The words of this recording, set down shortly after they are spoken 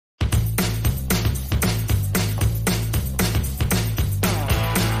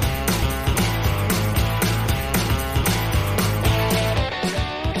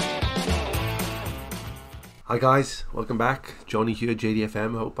Hi guys, welcome back. Johnny here,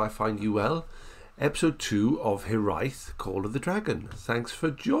 JDFM. Hope I find you well. Episode 2 of Hiraeth, Call of the Dragon. Thanks for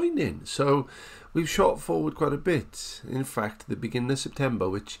joining. So we've shot forward quite a bit. In fact, the beginning of September,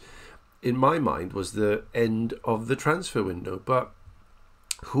 which in my mind was the end of the transfer window. But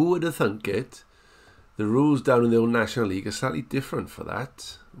who would have thunk it? The rules down in the old National League are slightly different for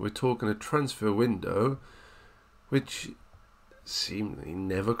that. We're talking a transfer window which seemingly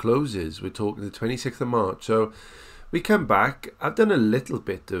never closes. We're talking the 26th of March. So we come back. I've done a little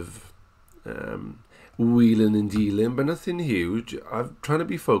bit of wheeling and dealing, but nothing huge. I'm trying to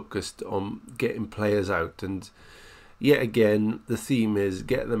be focused on getting players out, and yet again the theme is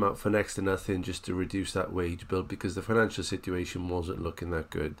get them out for next to nothing just to reduce that wage bill, because the financial situation wasn't looking that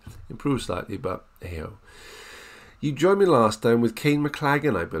good. Improved slightly, but hey-ho. You joined me last time with Kane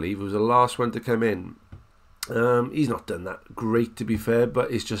McLagan, I believe, who was the last one to come in. He's not done that great, to be fair,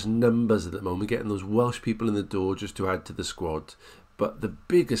 but it's just numbers at the moment, getting those Welsh people in the door just to add to the squad. But the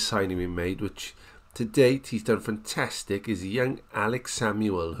biggest signing we made, which to date he's done fantastic, is young Alex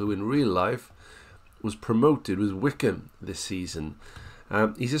Samuel, who in real life was promoted with Wycombe this season.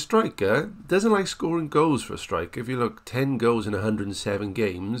 He's a striker, doesn't like scoring goals for a striker. If you look, 10 goals in 107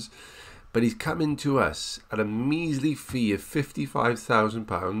 games, but he's come into us at a measly fee of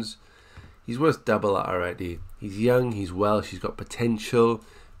 £55,000. He's worth double that already. He's young, he's Welsh, he's got potential.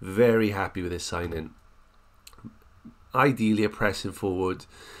 Very happy with his signing. Ideally a pressing forward.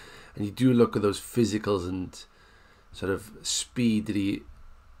 And you do look at those physicals and sort of speed that he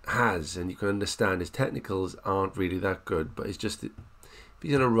has, and you can understand his technicals aren't really that good, but it's just, if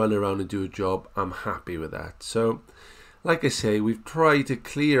he's going to run around and do a job, I'm happy with that. So, like I say, we've tried to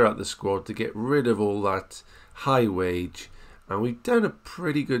clear out the squad to get rid of all that high wage, and we've done a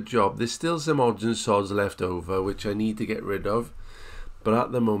pretty good job. There's still some odds and sods left over, which I need to get rid of. But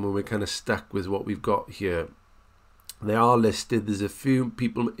at the moment, we're kind of stuck with what we've got here. They are listed. There's a few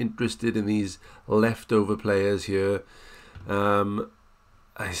people interested in these leftover players here.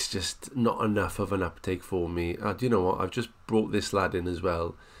 It's just not enough of an uptake for me. Do you know what? I've just brought this lad in as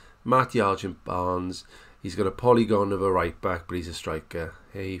well. Matty Argent-Barnes. He's got a polygon of a right back, but he's a striker.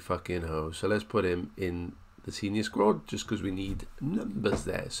 Hey, fucking ho. So let's put him in the senior squad, just because we need numbers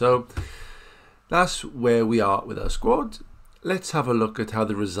there. So that's where we are with our squad. Let's have a look at how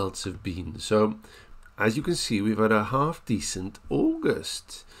the results have been. So as you can see, we've had a half decent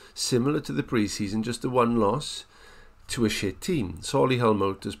August, similar to the pre-season, just a one loss to a shit team. Solihull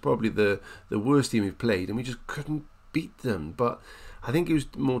Motors, probably the worst team we've played, and we just couldn't beat them. But I think it was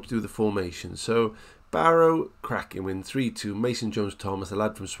more to do with the formation. So Barrow, cracking win, 3-2. Mason Jones-Thomas, the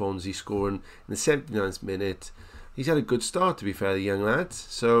lad from Swansea, scoring in the 79th minute. He's had a good start, to be fair, the young lad.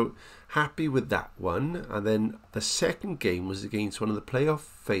 So happy with that one. And then the second game was against one of the playoff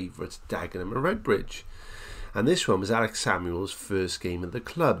favourites, Dagenham and Redbridge. And this one was Alex Samuel's first game at the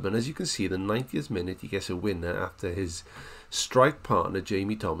club. And as you can see, the 90th minute, he gets a winner after his strike partner,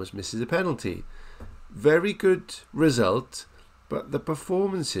 Jamie Thomas, misses a penalty. Very good result, but the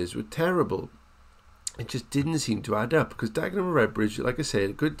performances were terrible. It just didn't seem to add up, because Dagenham and Redbridge, like I said,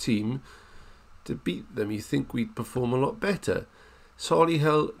 a good team. To beat them, you think we'd perform a lot better.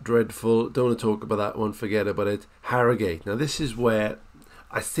 Solihull, dreadful. Don't want to talk about that one, forget about it. Harrogate. Now this is where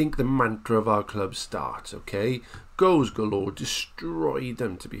I think the mantra of our club starts, okay? Goals galore, destroyed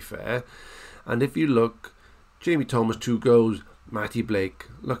them, to be fair. And if you look, Jamie Thomas, 2 goals. Matty Blake,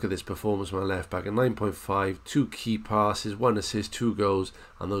 look at this performance from our left back, a 9.5, 2 key passes, 1 assist, 2 goals,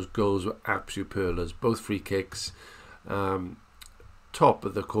 and those goals were absolute pearlers. Both free kicks, top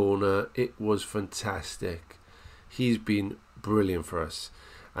of the corner. It was fantastic. He's been brilliant for us.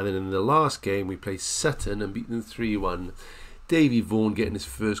 And then in the last game, we played Sutton and beat them 3-1. Davey Vaughan getting his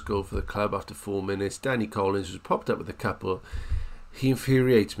first goal for the club after 4 minutes. Danny Collins was popped up with a couple. He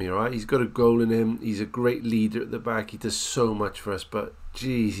infuriates me, right? He's got a goal in him. He's a great leader at the back. He does so much for us, but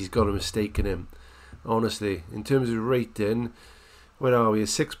geez, he's got a mistake in him. Honestly, in terms of rating, where are we? A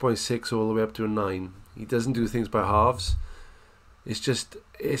 6.6 all the way up to a 9. He doesn't do things by halves. It's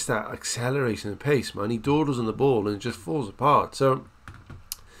that acceleration and pace, man. He dawdles on the ball and it just falls apart. So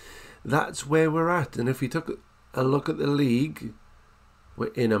that's where we're at. And if we took a look at the league, we're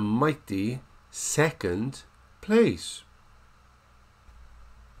in a mighty 2nd place.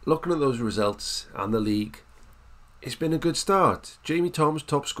 Looking at those results and the league, it's been a good start. Jamie Thomas,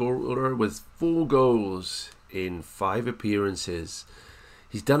 top scorer with 4 goals in 5 appearances.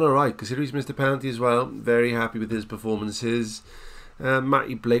 He's done alright, considering he's missed a penalty as well. Very happy with his performances.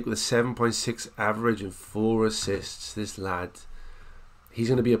 Matty Blake with a 7.6 average and 4 assists. This lad, he's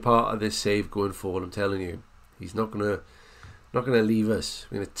going to be a part of this save going forward, I'm telling you. He's not going to leave us.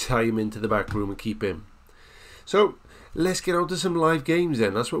 We're going to tie him into the back room and keep him. So let's get on to some live games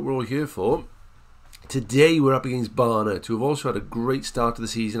then. That's what we're all here for. Today we're up against Barnet, who have also had a great start to the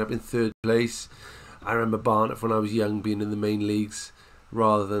season, up in 3rd place. I remember Barnet when I was young being in the main leagues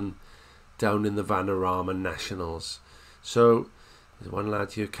rather than down in the Vanarama Nationals. So there's one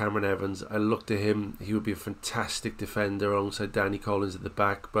lad here, Cameron Evans. I looked at him. He would be a fantastic defender alongside Danny Collins at the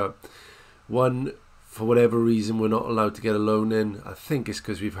back. But one, for whatever reason, we're not allowed to get a loan in. I think it's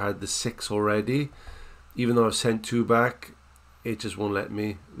because we've had the 6 already. Even though I've sent 2 back, it just won't let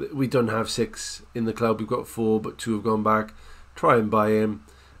me. We don't have 6 in the club. We've got 4, but 2 have gone back. Try and buy him.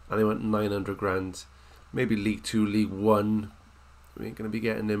 And they want 900 grand. Maybe League 2, League 1. We ain't going to be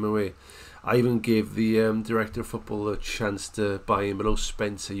getting him away. I even gave the director of football a chance to buy him, but oh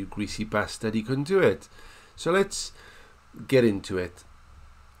Spencer, you greasy bastard, he couldn't do it. So let's get into it.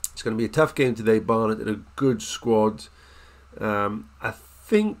 It's going to be a tough game today. Barnet had a good squad. I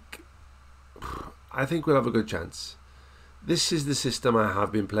think we'll have a good chance. This is the system I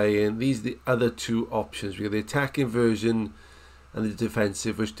have been playing. These are the other 2 options. We have the attacking version and the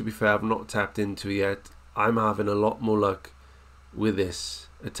defensive, which to be fair I've not tapped into yet. I'm having a lot more luck with this.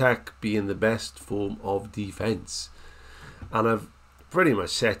 Attack being the best form of defence. And I've pretty much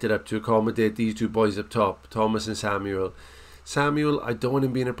set it up to accommodate these 2 boys up top, Thomas and Samuel. Samuel, I don't want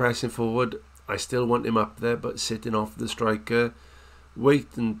him being a pressing forward. I still want him up there, but sitting off the striker.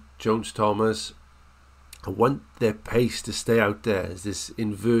 Waite and Jones-Thomas, I want their pace to stay out there as this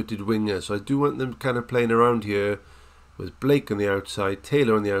inverted winger. So I do want them kind of playing around here with Blake on the outside,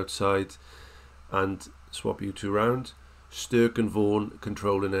 Taylor on the outside, and swap you 2 round. Sturk and Vaughan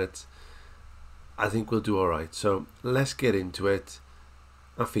controlling it. I think we'll do alright. So let's get into it.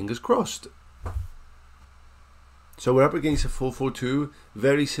 And fingers crossed. So we're up against a 4-4-2.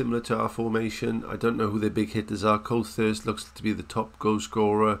 Very similar to our formation. I don't know who their big hitters are. Colthurst looks to be the top goal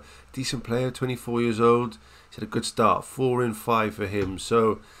scorer. Decent player, 24 years old. He's had a good start. 4 in 5 for him.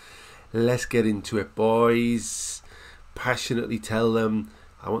 So let's get into it, boys. Passionately tell them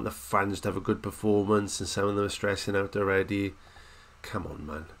I want the fans to have a good performance, and some of them are stressing out already. Come on,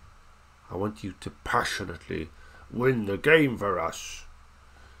 man. I want you to passionately win the game for us.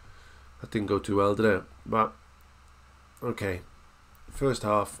 That didn't go too well, did it? But, okay. First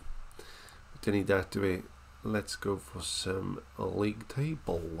half. Didn't need that, do we? Let's go for some league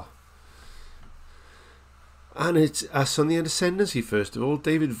table. And it's us on the ascendancy first of all.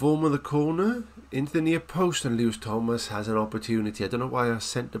 David Vaughan with the corner into the near post, and Lewis Thomas has an opportunity. I don't know why our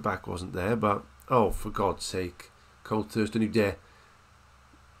centre back wasn't there, but oh, for God's sake, Colthurst, don't you dare!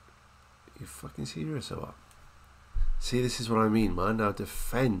 You fucking serious or what? See, this is what I mean, man. Our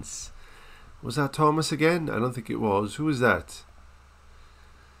defence. Was that Thomas again? I don't think it was. Who was that?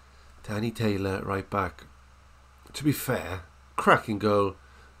 Danny Taylor, right back. To be fair, cracking goal.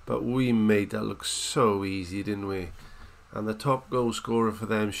 But we made that look so easy, didn't we? And the top goal scorer for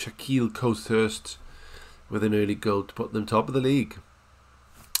them, Shaquille Colthurst, with an early goal to put them top of the league.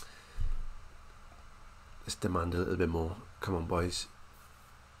 Let's demand a little bit more. Come on, boys.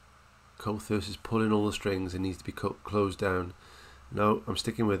 Colthurst is pulling all the strings and needs to be closed down. No, I'm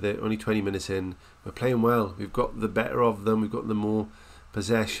sticking with it. Only 20 minutes in. We're playing well. We've got the better of them. We've got the more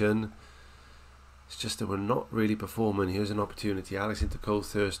possession. It's just that we're not really performing. Here's an opportunity. Alex into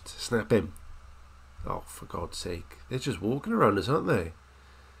Colthurst. Snap him. Oh, for God's sake. They're just walking around us, aren't they?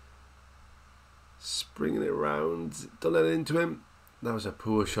 Springing it around. Don't let it into him. That was a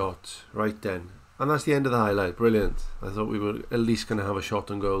poor shot. Right then. And that's the end of the highlight. Brilliant. I thought we were at least going to have a shot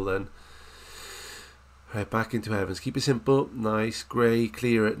on goal then. Right, back into Evans. Keep it simple. Nice. Gray.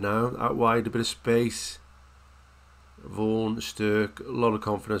 Clear it now. Out wide. A bit of space. Vaughan, Sturk, a lot of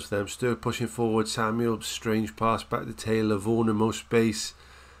confidence for them. Sturk pushing forward. Samuel, strange pass back to Taylor. Vaughan in most space.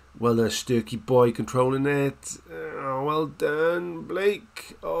 Well done, Sturky boy controlling it. Oh, well done,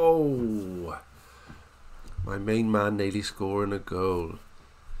 Blake. Oh, my main man nearly scoring a goal.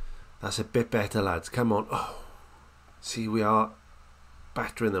 That's a bit better, lads. Come on. Oh, see, we are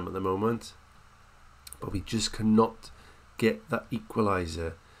battering them at the moment, but we just cannot get that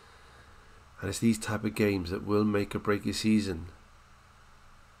equaliser. And it's these type of games that will make or break your season.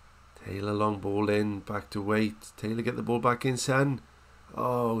 Taylor long ball in, back to Waite. Taylor get the ball back in, son.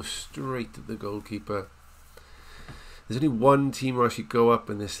 Oh, straight to the goalkeeper. There's only one team who actually go up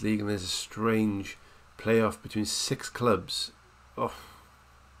in this league, and there's a strange playoff between 6 clubs. Oh,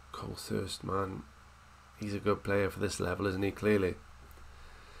 Colthurst, man. He's a good player for this level, isn't he? Clearly.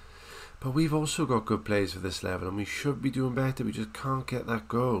 But we've also got good players for this level, and we should be doing better. We just can't get that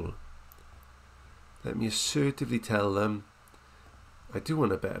goal. Let me assertively tell them I do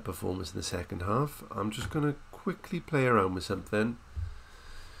want a better performance in the second half. I'm just going to quickly play around with something,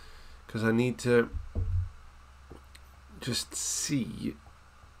 because I need to just see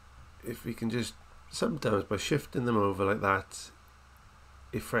if we can just, sometimes by shifting them over like that,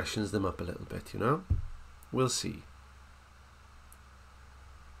 it freshens them up a little bit, you know? We'll see.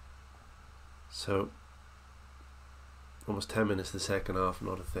 So, almost 10 minutes of the second half,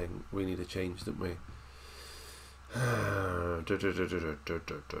 not a thing. We need a change, don't we?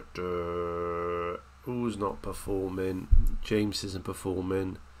 Who's not performing? James isn't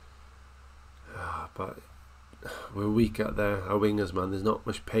performing. But we're weak out there. Our wingers, man, there's not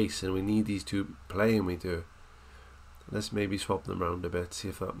much pace, and we need these two playing. We do. Let's maybe swap them around a bit, see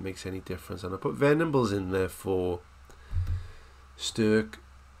if that makes any difference. And I put Venables in there for Sturk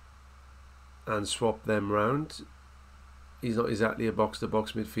and swap them round. He's not exactly a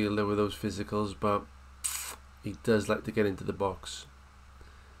box-to-box midfielder with those physicals, but he does like to get into the box.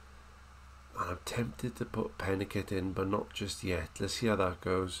 And I'm tempted to put Penniket in, but not just yet. Let's see how that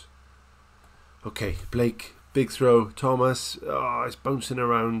goes. Okay, Blake, big throw. Thomas, it's bouncing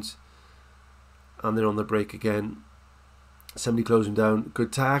around. And they're on the break again. Somebody close him down.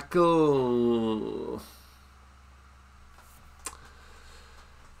 Good tackle.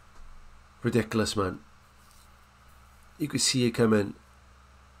 Ridiculous, man. You could see it coming.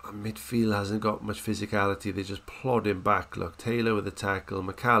 Midfield hasn't got much physicality. They're just plodding back. Look, Taylor with the tackle.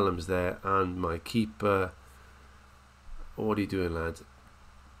 McCallum's there. And my keeper. What are you doing, lad?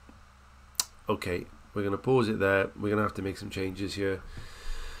 Okay, we're going to pause it there. We're going to have to make some changes here.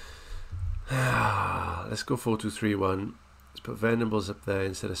 Let's go 4-2-3-1. Let's put Venables up there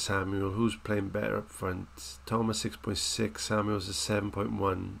instead of Samuel. Who's playing better up front? Thomas 6.6. Samuel's a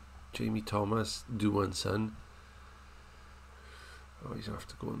 7.1. Jamie Thomas, do one, son. Oh, he's going to have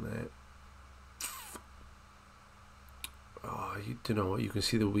to go in there. Oh, you don't know what? You can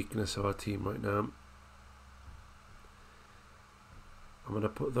see the weakness of our team right now. I'm going to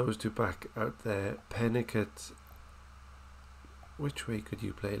put those two back out there. Penniket. Which way could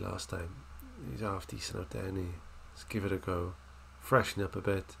you play last time? He's half decent out there, isn't he? Let's give it a go. Freshen up a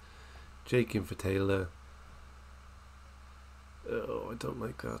bit. Jake in for Taylor. Oh, I don't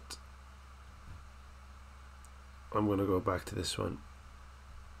like that. I'm going to go back to this one.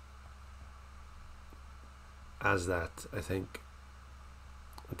 As that, I think.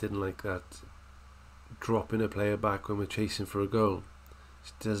 I didn't like that. Dropping a player back when we're chasing for a goal.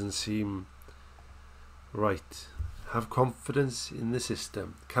 It doesn't seem right. Have confidence in the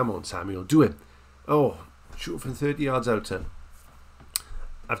system. Come on, Samuel, do it. Oh, shoot from 30 yards out, son.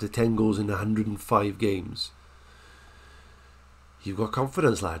 After 10 goals in 105 games. You've got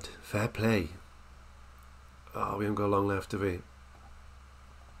confidence, lad. Fair play. Oh, we haven't got long left, have we?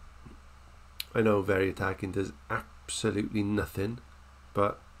 I know very attacking does absolutely nothing,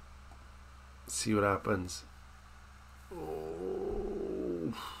 but see what happens.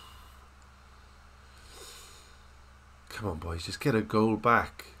 Oh. Come on, boys, just get a goal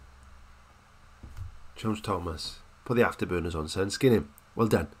back. Jones Thomas. Put the afterburners on, son. Skin him. Well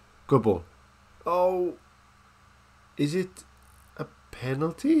done. Good ball. Oh. Is it a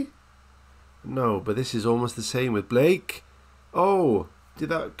penalty? No, but this is almost the same with Blake. Oh, did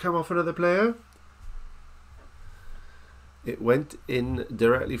that come off another player? It went in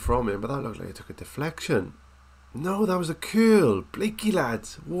directly from him, but that looked like it took a deflection. No, that was a curl. Blakey,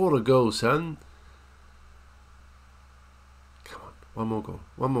 lads. What a goal, son. Come on. One more goal.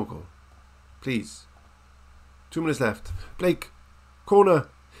 One more goal. Please. 2 minutes left. Blake. Corner.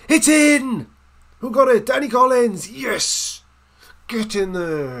 It's in! Who got it? Danny Collins. Yes! Get in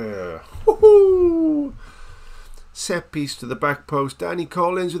there. Woohoo! Set piece to the back post. Danny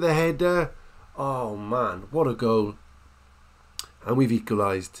Collins with a header. Oh, man. What a goal. And we've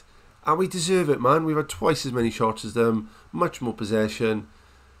equalised. And we deserve it, man. We've had twice as many shots as them. Much more possession.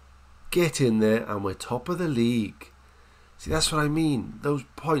 Get in there and we're top of the league. See, that's what I mean. Those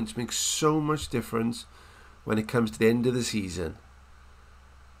points make so much difference when it comes to the end of the season.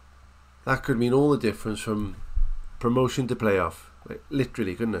 That could mean all the difference from promotion to playoff. Like,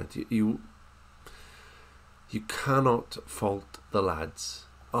 literally, couldn't it? You cannot fault the lads.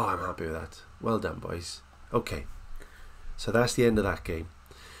 Oh, I'm happy with that. Well done, boys. Okay. So that's the end of that game.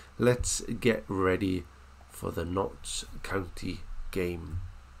 Let's get ready for the Notts County game.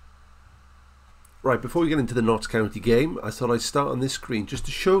 Right, before we get into the Notts County game, I thought I'd start on this screen just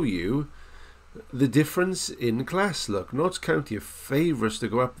to show you the difference in class. Look, Notts County are favourites to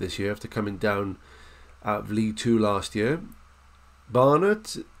go up this year after coming down out of League 2 last year.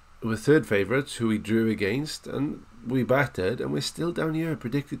 Barnet were third favourites, who we drew against, and we battered, and we're still down here,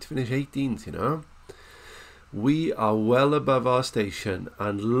 predicted to finish 18th, you know. We are well above our station,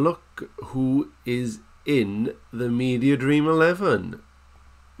 and look who is in the Media Dream 11.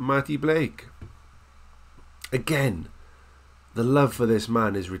 Matty Blake. Again, The love for this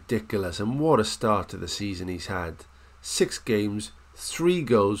man is ridiculous, and what a start to the season he's had. 6 games, 3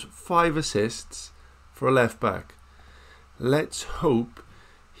 goals, 5 assists for a left back. Let's hope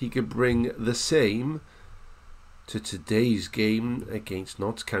he could bring the same to today's game against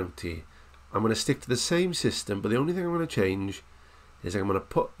Notts County. I'm going to stick to the same system, but the only thing I'm going to change is I'm going to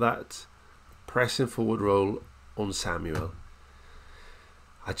put that pressing forward role on Samuel.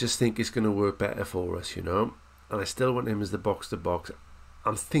 I just think it's going to work better for us, you know. And I still want him as the box-to-box.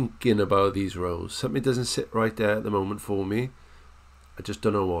 I'm thinking about these roles. Something doesn't sit right there at the moment for me. I just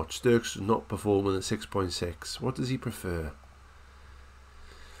don't know what. Sturk's not performing at 6.6. What does he prefer?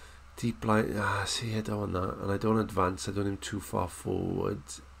 Deep line. See, I don't want that. And I don't advance. I don't want him too far forward.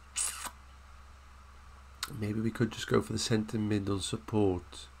 Maybe we could just go for the centre middle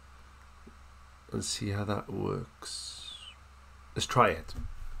support and see how that works. Let's try it.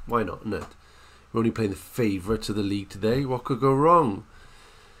 Why not, isn't it? We're only playing the favourites of the league today. What could go wrong?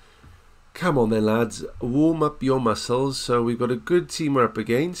 Come on then, lads. Warm up your muscles. So we've got a good team we're up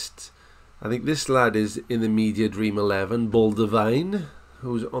against. I think this lad is in the media dream 11. Baldivine,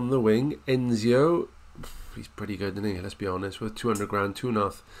 who's on the wing. Enzio. He's pretty good, isn't he? Let's be honest. With 200 grand,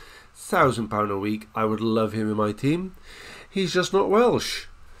 £2,500 a week. I would love him in my team. He's just not Welsh.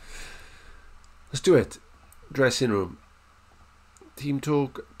 Let's do it. Dressing room. Team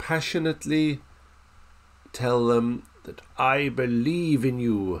talk. Passionately tell them that I believe in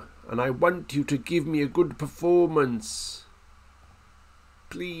you and I want you to give me a good performance.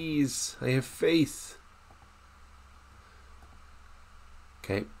 Please, I have faith.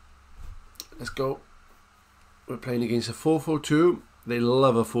 Okay, let's go. We're playing against a 4-4-2. They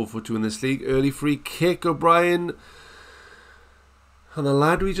love a 4-4-2 in this league. Early free kick, O'Brien. And the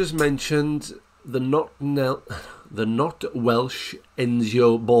lad we just mentioned, the not Welsh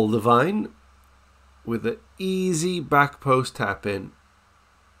Enzio Baldivine, with an easy back post tap in.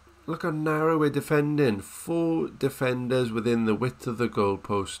 Look how narrow we're defending. 4 defenders within the width of the goal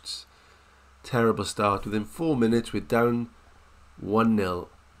posts. Terrible start. Within 4 minutes we're down 1-0.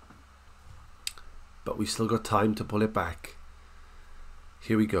 But we've still got time to pull it back.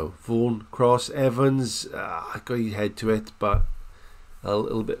 Here we go. Vaughan, cross, Evans. I got his head to it, but a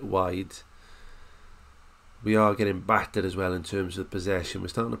little bit wide. We are getting battered as well in terms of possession. We're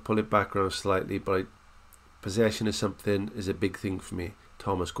starting to pull it back around slightly, but possession is a big thing for me.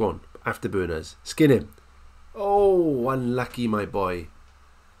 Thomas, go on. Afterburners. Skin him. Oh, unlucky, my boy.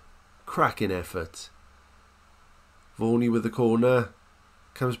 Cracking effort. Vaughan with the corner.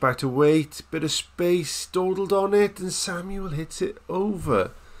 Comes back to wait. Bit of space. Dawdled on it, and Samuel hits it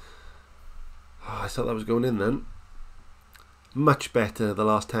over. Oh, I thought that was going in then. Much better the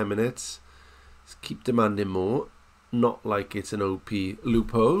last 10 minutes. Keep demanding more, not like it's an OP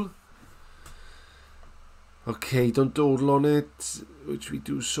loophole. Okay, don't dawdle on it, which we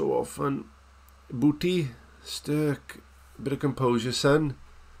do so often. Booty, Sturk, a bit of composure, son.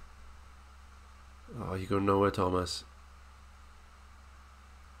 Oh, you go nowhere, Thomas.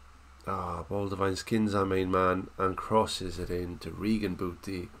 Baldivine skins our main man and crosses it in to Regan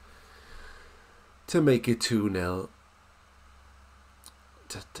Booty to make it 2-0.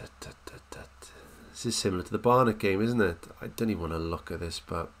 This is similar to the Barnet game, isn't it? I don't even want to look at this,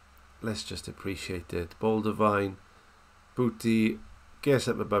 but let's just appreciate it. Baldivine, Booty gets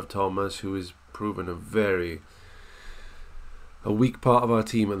up above Thomas, who is proven a weak part of our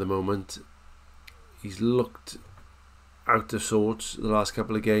team at the moment. He's looked out of sorts the last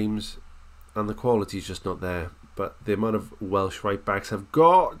couple of games, and the quality's just not there. But the amount of Welsh right backs have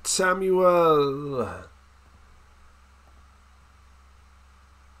got Samuel.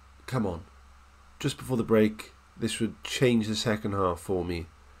 Come on. Just before the break, this would change the second half for me.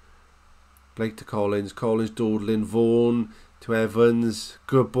 Blake to Collins, dawdling, Vaughan to Evans,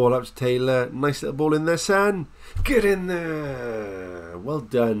 good ball up to Taylor, nice little ball in there, son, get in there, well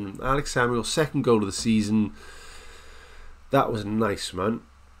done. Alex Samuel, second goal of the season, that was nice, man.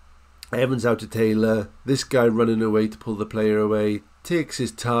 Evans out to Taylor, this guy running away to pull the player away, takes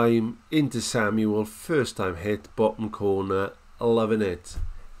his time, into Samuel, first time hit, bottom corner, loving it.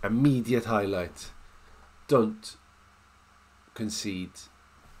 Immediate highlight. Don't concede.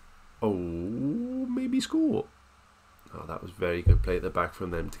 Oh, maybe score. Oh, that was very good play at the back from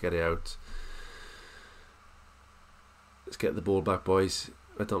them to get it out. Let's get the ball back, boys.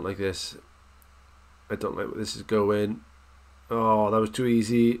 I don't like this. I don't like where this is going. Oh, that was too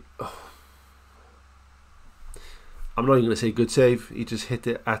easy. Oh. I'm not even going to say good save. He just hit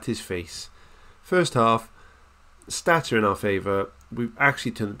it at his face. First half, stats are in our favour. We've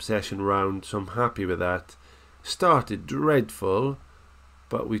actually turned the possession round, so I'm happy with that. Started dreadful,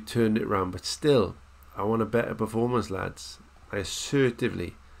 but we turned it round. But still, I want a better performance, lads. I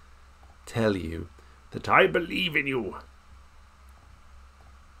assertively tell you that I believe in you.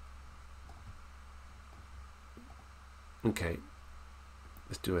 Okay,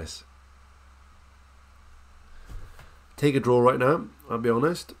 let's do this. Take a draw right now, I'll be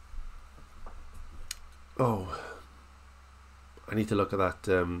honest. Oh, I need to look at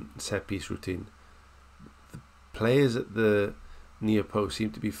that set piece routine. The players at the near post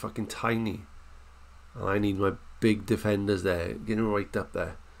seem to be fucking tiny. And I need my big defenders there, getting right up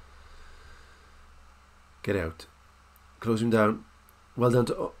there. Get out. Close him down. Well done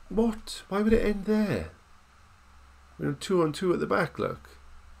to... Oh, what? Why would it end there? We're on 2-on-2 at the back, look.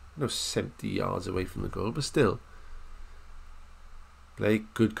 No 70 yards away from the goal, but still.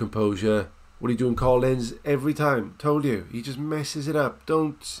 Blake, good composure. What are you doing, Collins? Every time. Told you. He just messes it up.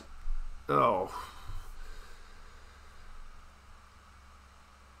 Don't... Oh.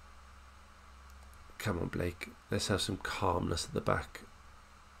 Come on, Blake. Let's have some calmness at the back.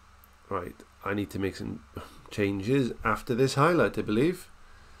 Right. I need to make some changes after this highlight, I believe.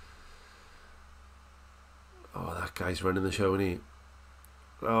 Oh, that guy's running the show, isn't he?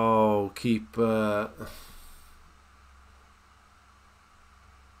 Oh, keeper.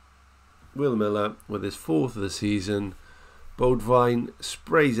 Will Miller with his 4th of the season. Bodvine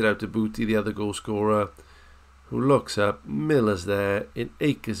sprays it out to Booty, the other goal scorer, who looks up. Miller's there in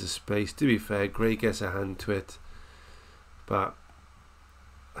acres of space. To be fair, Gray gets a hand to it, but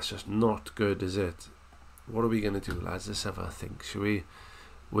that's just not good, is it? What are we going to do, lads? Let's have a think, shall we?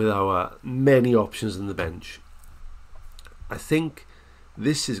 With our many options on the bench, I think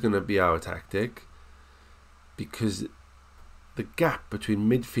this is going to be our tactic, because the gap between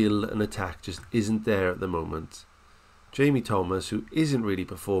midfield and attack just isn't there at the moment. Jamie Thomas, who isn't really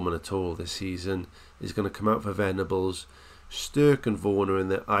performing at all this season, is going to come out for Venables. Sturk and Vaughan are in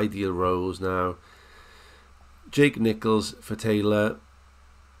their ideal roles now. Jake Nichols for Taylor,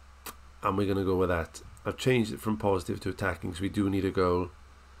 and we're going to go with that. I've changed it from positive to attacking, because we do need a goal.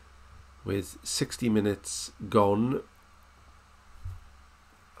 With 60 minutes gone,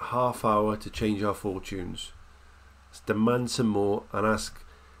 half hour to change our fortunes. Let's demand some more and ask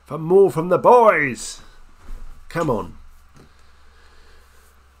for more from the boys. Come on.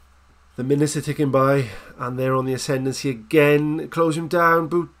 The minutes are ticking by and they're on the ascendancy again. Close him down,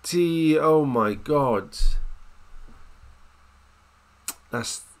 Booty. Oh my God.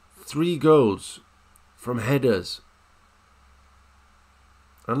 That's 3 goals from headers.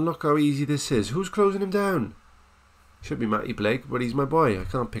 And look how easy this is. Who's closing him down? Should be Matty Blake, but he's my boy. I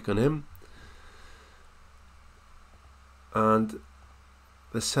can't pick on him. And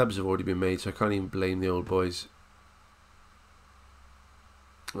the subs have already been made, so I can't even blame the old boys.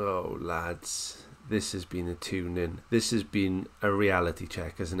 Oh, lads. This has been a tune-in. This has been a reality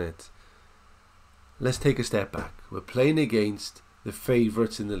check, hasn't it? Let's take a step back. We're playing against the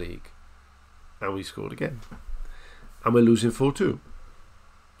favourites in the league. And we scored again. And we're losing 4-2.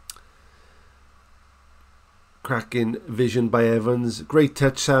 Cracking vision by Evans. Great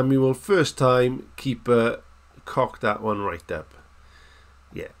touch, Samuel. First time, keeper cocked that one right up.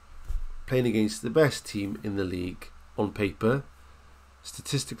 Yeah. Playing against the best team in the league on paper.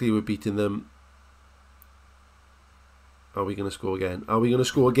 Statistically, we're beating them. Are we going to score again? Are we going to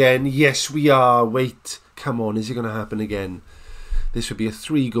score again? Yes, we are. Wait. Come on. Is it going to happen again? This would be a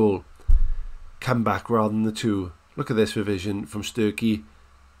 3-goal comeback rather than the 2. Look at this revision from Sturkey.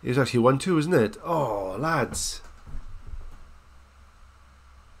 It was actually 1-2, isn't it? Oh, lads.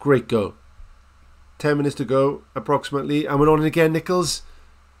 Great goal. 10 minutes to go, approximately. And we're on it again, Nichols.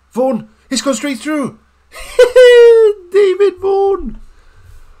 Vaughan. It's gone straight through. David Vaughan.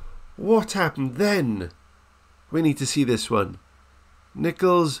 What happened then? We need to see this one.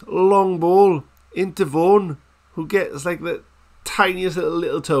 Nichols, long ball into Vaughan, who gets like the tiniest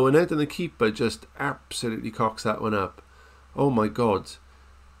little toe in it, and the keeper just absolutely cocks that one up. Oh my God.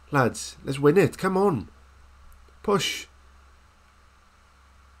 Lads, let's win it. Come on. Push.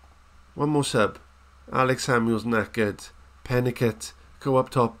 One more sub. Alex Samuel's knackered. Pennicott, go up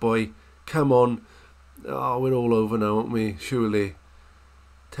top, boy. Come on. Oh, we're all over now, aren't we? Surely.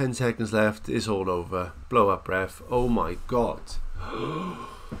 10 seconds left. It's all over. Blow up, ref. Oh my God.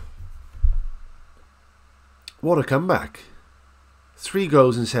 What a comeback. 3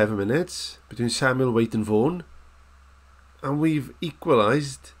 goals in 7 minutes between Samuel, Waite and Vaughan. And we've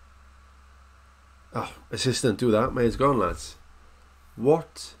equalised. Oh, assistant, do that. May's gone, lads.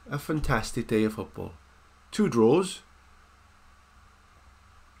 What a fantastic day of football. 2 draws.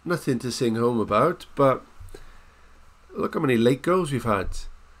 Nothing to sing home about, but look how many late goals we've had.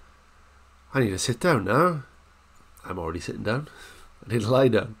 I need to sit down now. I'm already sitting down. I need to lie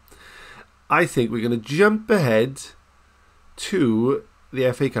down. I think we're going to jump ahead to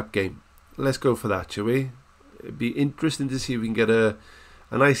the FA Cup game. Let's go for that, shall we? It'd be interesting to see if we can get a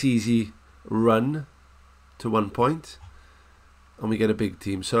nice easy run to 1 point and we get a big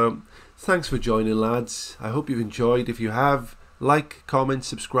team. So thanks for joining, lads. I hope you've enjoyed. If you have, like, comment,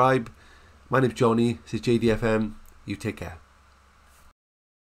 subscribe. My name's Johnny. This is JDFM. You take care.